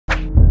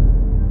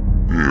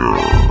In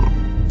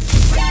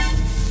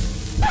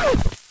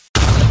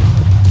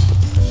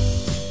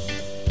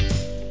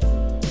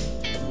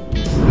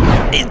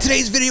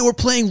today's video, we're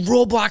playing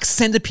Roblox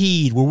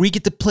Centipede, where we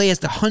get to play as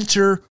the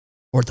hunter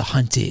or the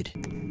hunted.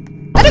 Oh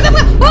my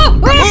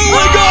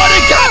god,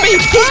 it got me!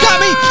 He's got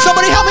me!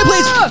 Somebody help me,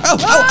 please!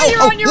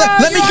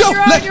 Let me go!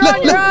 You're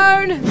on your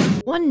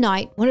own! One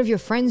night, one of your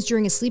friends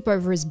during a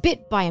sleepover is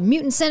bit by a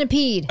mutant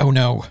centipede. Oh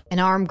no. An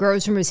arm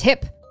grows from his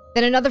hip,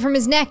 then another from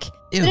his neck,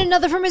 Ew. then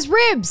another from his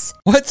ribs.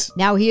 What?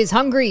 Now he is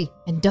hungry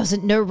and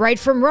doesn't know right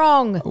from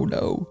wrong. Oh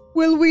no.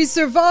 Will we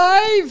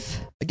survive?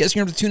 I guess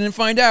you're gonna have to tune in and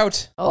find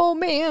out. Oh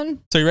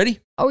man. So you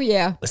ready? Oh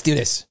yeah. Let's do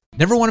this.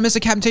 Never want to miss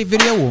a Captain Tate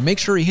video? Well, make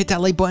sure you hit that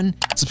like button,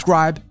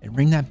 subscribe, and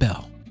ring that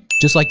bell.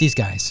 Just like these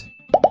guys.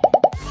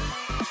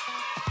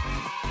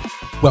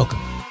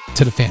 Welcome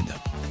to the fandom.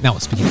 Now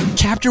let's begin.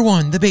 Chapter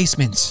 1, the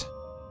basement.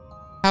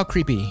 How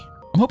creepy.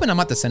 I'm hoping I'm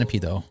not the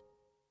centipede though.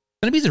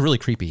 Centipedes are really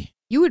creepy.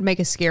 You would make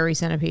a scary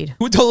centipede.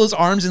 With all those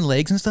arms and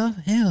legs and stuff?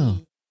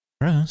 Ew.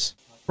 Gross.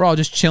 We're all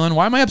just chilling.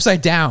 Why am I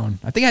upside down?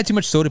 I think I had too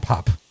much soda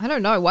pop. I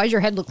don't know. Why does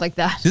your head look like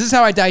that? This is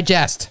how I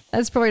digest.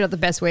 That's probably not the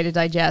best way to The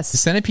digest.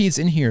 centipede's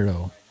in here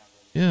though.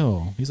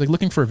 Ew. He's like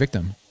looking for a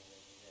victim.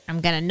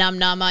 I'm gonna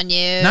num on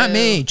you. Not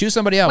me. Choose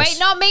somebody else. Wait,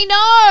 not me,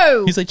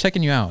 no! He's like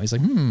checking you out. He's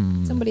like,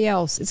 Somebody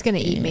else. It's gonna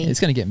eat me. It's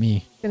gonna get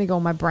me. It's gonna go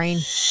in my brain.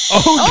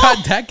 Oh,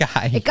 God, that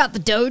guy. It got the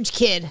Doge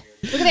kid.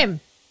 Look at him.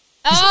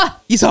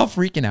 He's all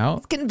freaking out.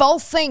 It's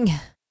convulsing. Is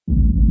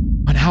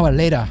An hour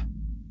later.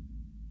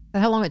 that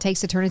how long it takes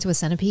to turn into a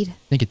centipede? I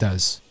think it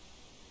does.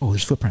 Oh,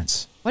 there's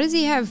footprints. Why does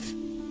he have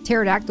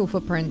pterodactyl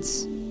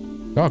footprints?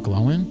 They're all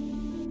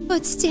glowing.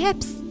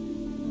 Footsteps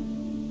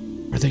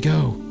Where'd they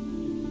go?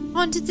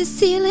 onto the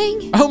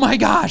ceiling. Oh my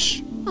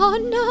gosh. Oh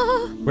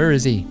no. Where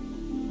is he?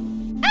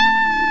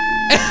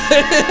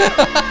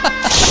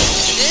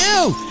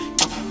 Ew.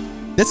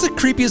 That's the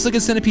creepiest looking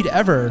centipede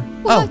ever.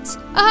 What? To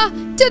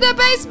the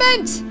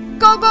basement.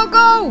 Go, go,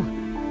 go.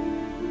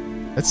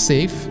 That's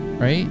safe,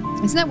 right?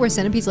 Isn't that where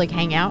centipedes like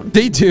hang out?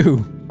 They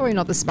do. Probably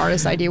not the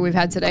smartest idea we've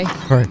had today.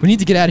 All right, we need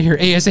to get out of here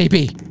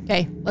ASAP.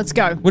 Okay, let's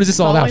go. What is this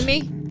all about?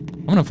 Following me?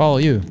 I'm gonna follow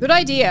you. Good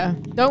idea.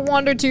 Don't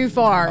wander too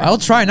far. I'll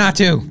try not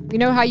to. We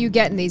know how you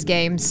get in these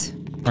games.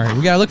 All right,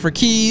 we gotta look for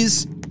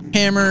keys,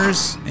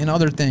 hammers, and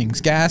other things.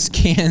 Gas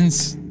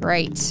cans.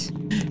 Great.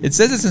 It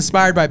says it's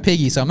inspired by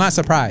Piggy, so I'm not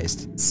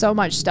surprised. So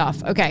much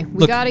stuff. Okay,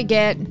 we Look. gotta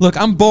get... Look,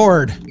 I'm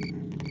bored.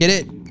 Get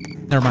it?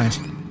 Never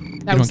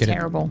mind. That was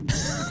terrible.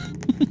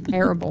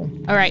 Terrible.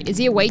 All right, is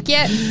he awake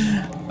yet?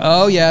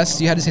 Oh,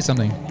 yes. You had to say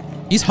something.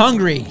 He's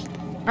hungry.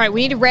 All right,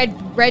 we need a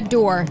red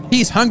door.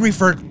 He's hungry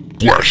for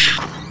flesh.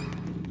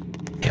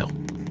 Ew.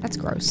 That's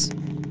gross.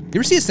 You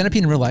ever see a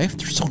centipede in real life?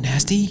 They're so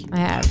nasty. I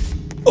have.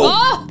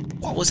 Oh!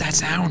 What was that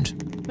sound?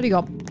 What do you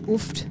got?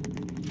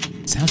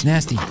 Oofed. Sounds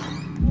nasty.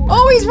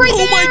 Oh, he's right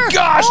there! Oh my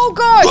gosh! Oh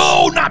gosh!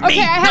 Oh, not me! Okay,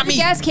 I have not the me.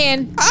 gas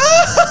can.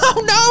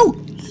 Oh no!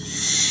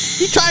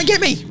 He's trying to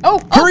get me.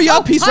 Hurry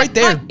up! He's right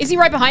there. Is he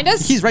right behind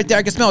us? He's right there.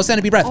 I can smell a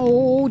centipede breath.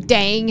 Oh,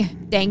 dang.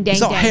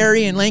 He's all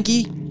hairy and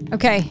lanky.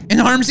 Okay.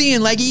 And armsy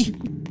and leggy.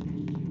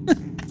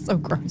 So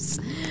gross.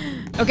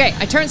 Okay,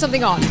 I turned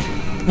something on.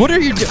 What are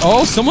you doing?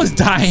 Oh, someone's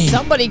dying.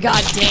 Somebody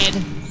got dead.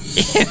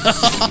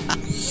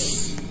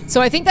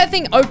 So I think that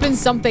thing opens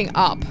something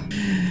up.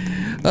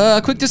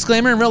 Quick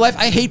disclaimer, in real life,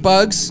 I hate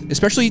bugs,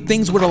 especially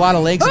things with a lot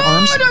of legs and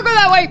arms. Don't go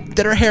that way.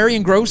 That are hairy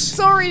and gross.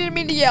 Sorry, didn't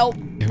mean to yell.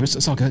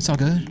 It's all good, it's all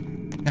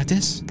good. Got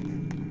this.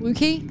 Blue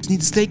key? Just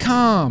need to stay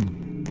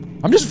calm.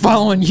 I'm just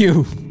following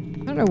you.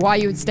 I don't know why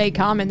you would stay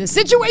calm in this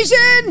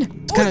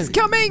situation. What's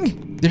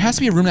coming? There has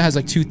to be a room that has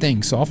like 2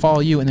 things, so I'll follow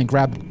you and then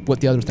grab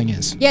what the other thing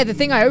is. Yeah, the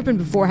thing I opened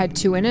before had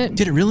 2 in it.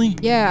 Did it really?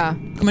 Yeah.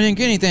 Come I didn't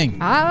get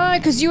anything. I don't know,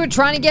 because you were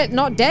trying to get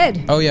not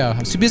dead. Oh yeah, I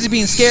was too busy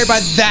being scared by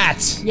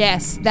that.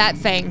 Yes, that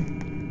thing.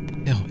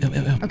 Ew.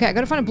 Okay, I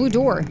gotta find a blue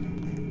door.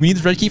 We need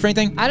this red key for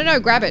anything? I don't know,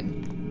 grab it.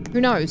 Who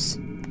knows?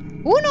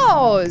 Who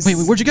knows? Wait,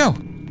 where'd you go?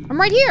 I'm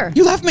right here.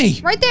 You left me.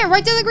 Right there,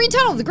 right down the green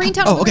tunnel. The green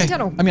tunnel, Oh, okay. the green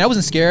tunnel. I mean, I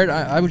wasn't scared.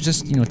 I was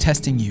just, you know,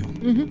 testing you.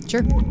 Mm-hmm,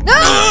 sure.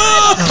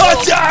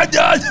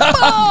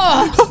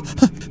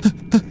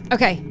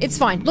 Okay, it's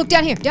fine. Look,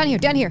 down here, down here,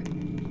 down here.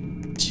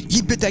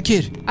 He bit that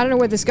kid. I don't know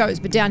where this goes,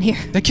 but down here.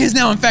 That kid's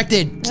now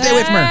infected. Stay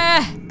away from her. You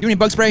have any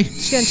bug spray?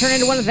 She's gonna turn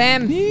into one of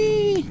them.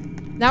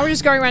 Now we're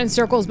just going around in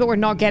circles, but we're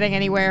not getting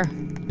anywhere.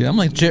 Dude, I'm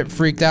legit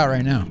freaked out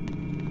right now.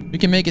 We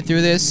can make it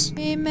through this.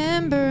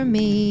 Remember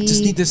me.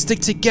 Just need to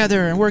stick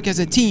together and work as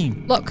a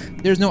team. Look.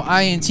 There's no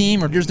I in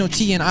team, or there's no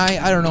T in I.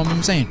 I don't know what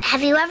I'm saying.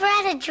 Have you ever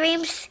had a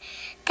dream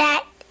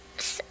that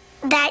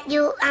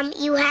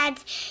you had?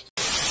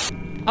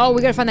 Oh,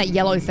 we gotta find that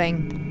yellow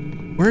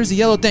thing. Where's the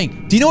yellow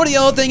thing? Do you know what a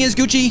yellow thing is,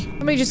 Gucci?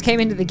 Somebody just came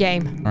into the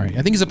game. All right,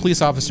 I think he's a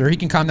police officer. He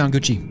can calm down,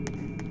 Gucci.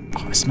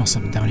 Oh, I smell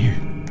something down here.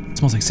 It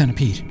smells like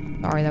centipede.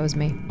 Sorry, that was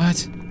me.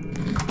 What?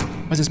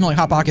 Why does it smell like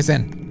Hot Pockets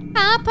then?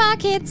 Hot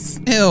Pockets.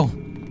 Ew.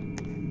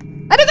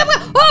 I don't know.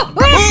 Oh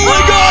my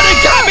God!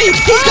 It got me!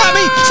 He's got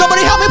me!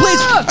 Somebody help me,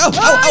 please!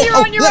 You're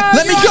on your own.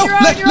 Let me go!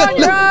 You're on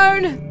your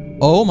own.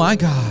 Oh my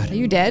God! Are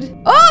you dead?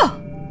 Oh!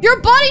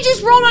 Your body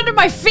just rolled under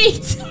my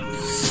feet.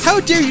 How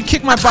dare you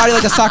kick my body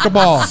like a soccer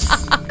ball?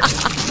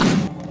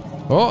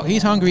 Oh,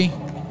 he's hungry.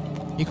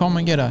 He come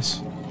and get us.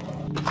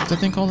 What's that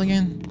thing called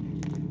again?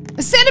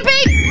 A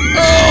centipede!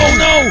 Oh,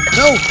 no!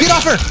 No! Get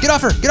off her! Get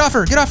off her! Get off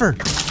her! Get off her!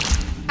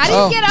 How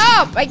do you get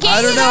up? I can't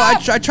I don't get know.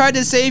 up. I tried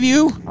to save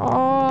you.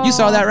 Oh. You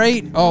saw that,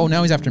 right? Oh,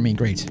 now he's after me.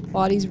 Great.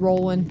 Body's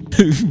rolling.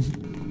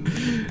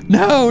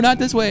 No, not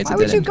this way. It's Why a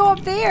would dead you end. go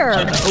up there?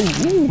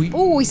 Oh, ooh,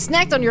 Oh, we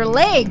snacked on your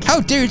leg. how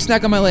dare you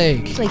snack on my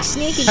leg? It's like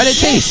sneaking. How did it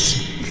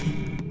taste?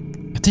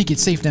 I think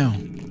it's safe now.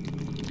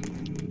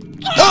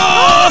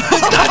 Oh,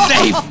 it's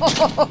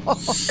not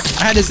safe.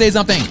 I had to say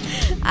something.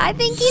 I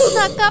think he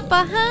snuck up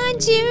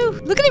behind you.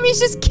 Look at him. He's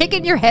just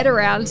kicking your head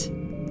around.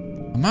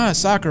 I'm not a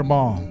soccer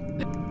ball.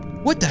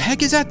 What the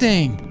heck is that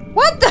thing?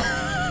 What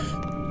the?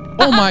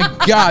 Oh my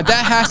god,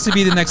 that has to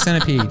be the next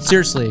centipede.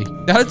 Seriously.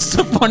 That's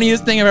the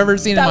funniest thing I've ever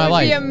seen in my That would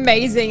be life.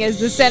 amazing as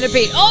the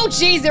centipede. Oh,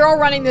 geez, they're all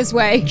running this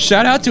way.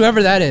 Shout out to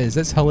whoever that is.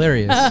 That's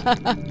hilarious.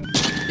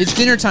 It's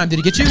dinner time. Did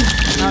he get you?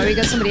 Oh, we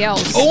got somebody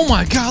else. Oh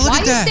my god, look Why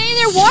at are you that. staying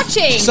there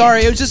watching?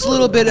 Sorry, it was just a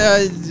little bit,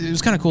 it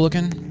was kind of cool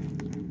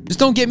looking. Just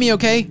don't get me,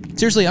 okay?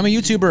 Seriously, I'm a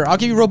YouTuber. I'll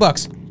give you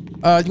Robux.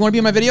 You want to be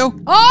in my video?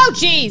 Oh,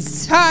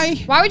 jeez. Hi.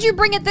 Why would you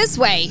bring it this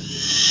way?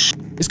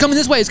 It's coming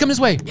this way. It's coming this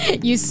way.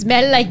 You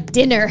smell like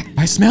dinner.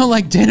 I smell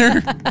like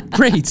dinner.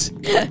 Great.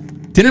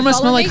 Dinner must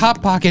follow smell like me?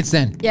 Hot Pockets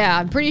then. Yeah,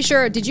 I'm pretty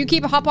sure. Did you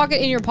keep a Hot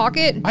Pocket in your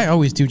pocket? I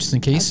always do just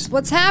in case.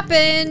 What's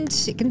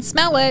happened? It can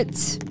smell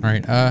it. All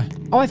right,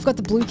 Oh, I forgot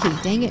the blue key.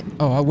 Dang it.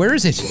 where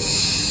is it?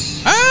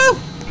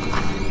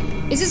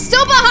 Oh! Is it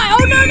still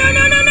behind? Oh, no, no,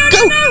 no, no, no,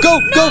 Go, no, go,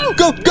 no,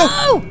 go, go, go.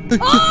 No.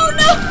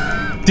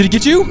 Oh, no. Did it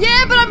get you?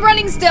 Yeah, but I'm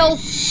running still.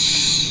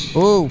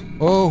 Oh,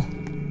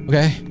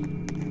 okay.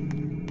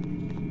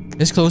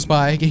 It's close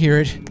by, I can hear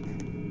it.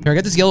 Here, I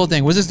got this yellow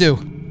thing. What does this do?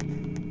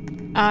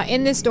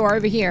 In this door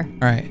over here.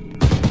 All right.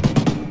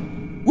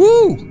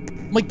 Woo!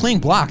 I'm like playing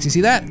blocks, you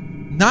see that?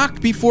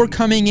 Knock before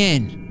coming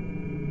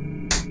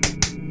in.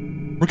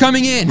 We're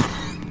coming in.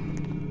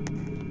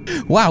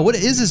 Wow, what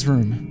is this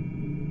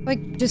room?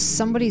 Like just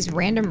somebody's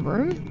random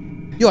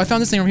room? Yo, I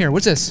found this thing over here.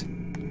 What's this?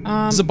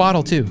 This is a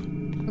bottle too.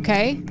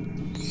 Okay.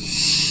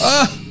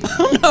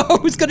 Oh no,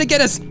 who's gonna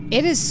get us?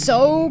 It is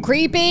so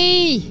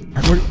creepy.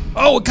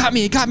 Oh, it got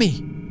me, it got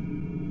me.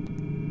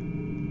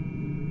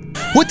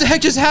 What the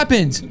heck just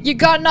happened? You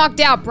got knocked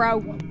out, bro.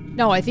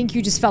 No, I think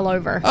you just fell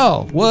over.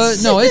 Oh, what?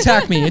 No, it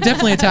attacked me. It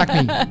definitely attacked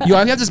me. Yo,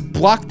 I have this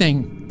block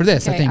thing for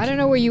this, I Okay, think. I don't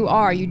know where you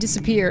are. You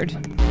disappeared.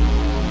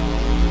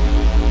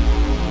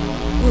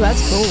 Ooh,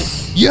 that's cool.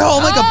 Yo,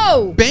 I'm like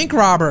Oh! a bank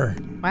robber.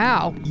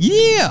 Wow.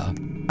 Yeah.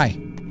 Hi.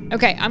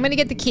 Okay, I'm gonna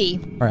get the key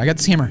All right, I got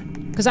this hammer.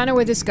 because I know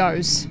where this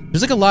goes.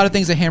 There's like a lot of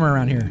things to hammer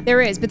around here.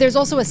 There is, but there's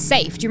also a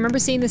safe. Do you remember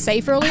seeing the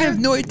safe I earlier? have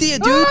no idea,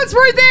 dude. Oh, it's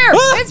right there.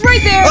 Ah! It's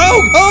right there.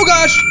 Oh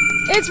gosh.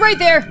 It's right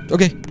there.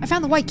 Okay, I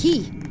found the white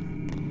key.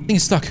 thing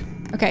is stuck.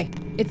 Okay,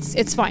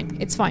 it's fine.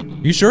 It's fine.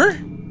 You sure?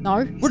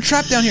 No. We're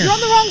trapped down here. You're on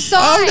the wrong side.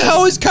 Oh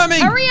no, it's coming.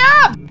 Hurry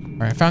up. All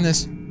right, I found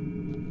this.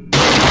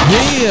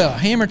 Yeah,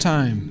 hammer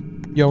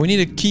time. Yo, we need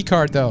a key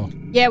card though.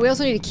 Yeah, we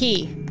also need a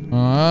key.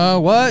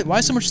 What?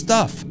 Why so much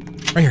stuff?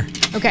 Right here.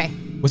 Okay.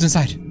 What's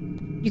inside?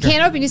 You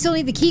can't open. You still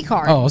need the key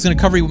card. Oh, I was gonna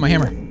cover you with my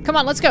hammer. Come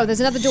on, let's go. There's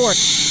another door.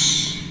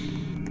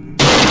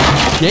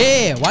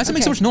 Yeah, why does it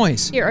make so much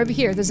noise? Here, over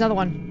here. There's another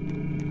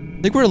one.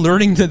 I think we're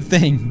alerting the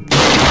thing.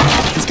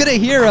 It's gonna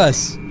hear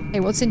us. Hey,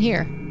 what's in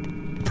here?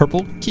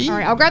 Purple key? All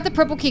right, I'll grab the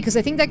purple key because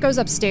I think that goes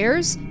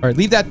upstairs. All right,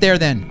 leave that there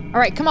then. All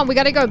right, come on. We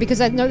gotta go because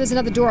I know there's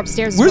another door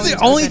upstairs. We're as well the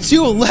that's only open.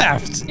 two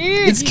left.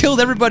 It's killed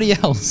everybody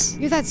else.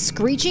 You hear that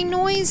screeching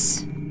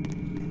noise?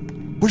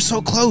 We're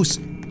so close.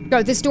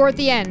 Go, this door at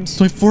the end.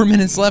 There's only 4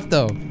 minutes left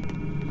though.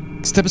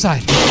 Step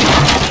aside.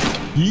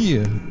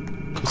 Yeah.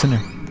 What's in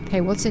there?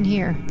 Okay, what's in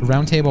here? A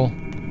round table.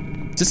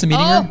 Is this a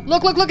meeting Oh, room?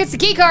 look, it's the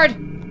key card.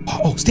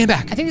 Oh, stand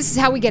back. I think this is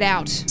how we get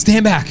out.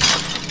 Stand back.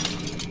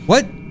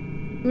 What?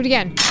 Do it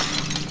again.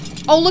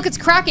 Oh, look, it's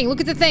cracking. Look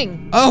at the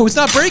thing. Oh, it's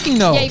not breaking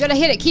though. Yeah, you gotta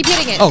hit it. Keep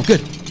hitting it. Oh,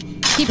 good.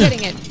 Keep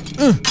hitting it.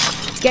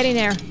 It's getting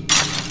there.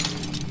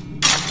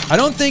 I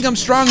don't think I'm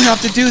strong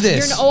enough to do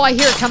this. Oh, I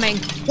hear it coming.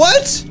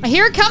 What? I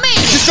hear it coming.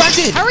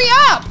 Distracted. Hurry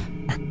up.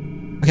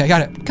 Okay, I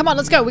got it. Come on,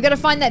 let's go. We gotta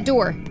find that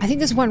door. I think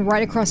there's one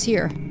right across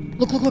here.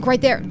 Look, right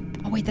there.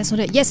 Oh, wait, that's not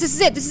it. Yes, this is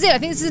it. I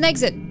think this is an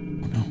exit.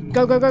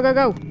 Go.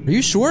 Are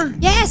you sure?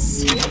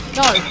 Yes.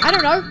 No, I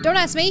don't know. Don't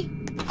ask me.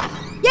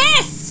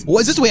 Yes. What,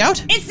 is this the way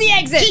out? It's the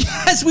exit.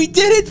 Yes, we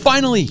did it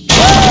finally.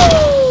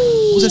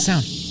 What was that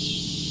sound?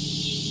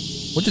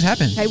 What just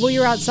happened? Hey, well,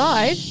 you're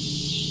outside.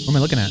 What am I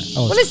looking at?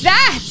 Oh, What is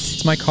that?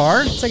 it's my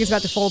car? It's like it's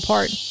about to fall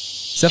apart.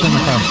 It's definitely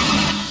my car.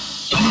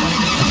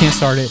 I can't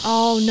start it.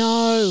 Oh,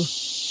 no.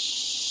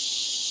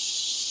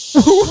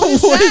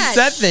 What that? is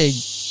that thing?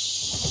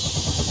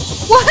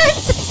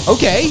 What?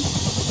 Okay,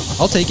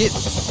 I'll take it.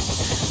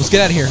 Let's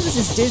get out of here. What is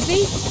this,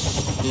 Disney?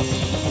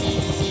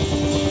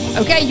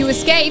 Okay, you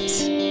escaped.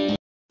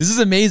 This is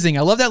amazing.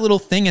 I love that little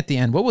thing at the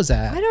end. What was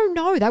that? I don't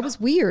know. That was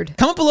weird.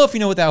 Comment below if you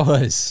know what that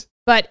was.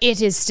 but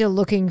it is still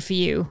looking for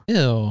you.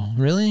 Ew,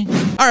 really?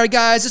 All right,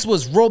 guys, this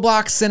was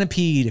Roblox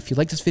Centipede. If you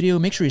like this video,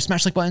 make sure you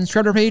smash the like button,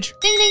 subscribe to our page.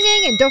 Ding, ding,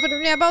 ding, and don't forget to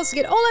ring that bell to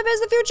get all our videos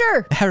in the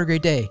future. Have a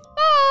great day.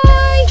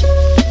 Bye.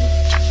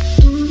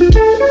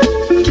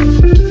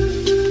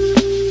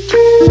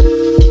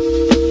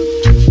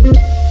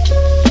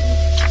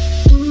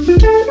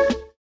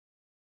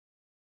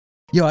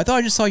 Yo, I thought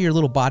I just saw your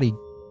little body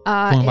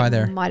going by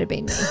there. Might have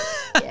been me.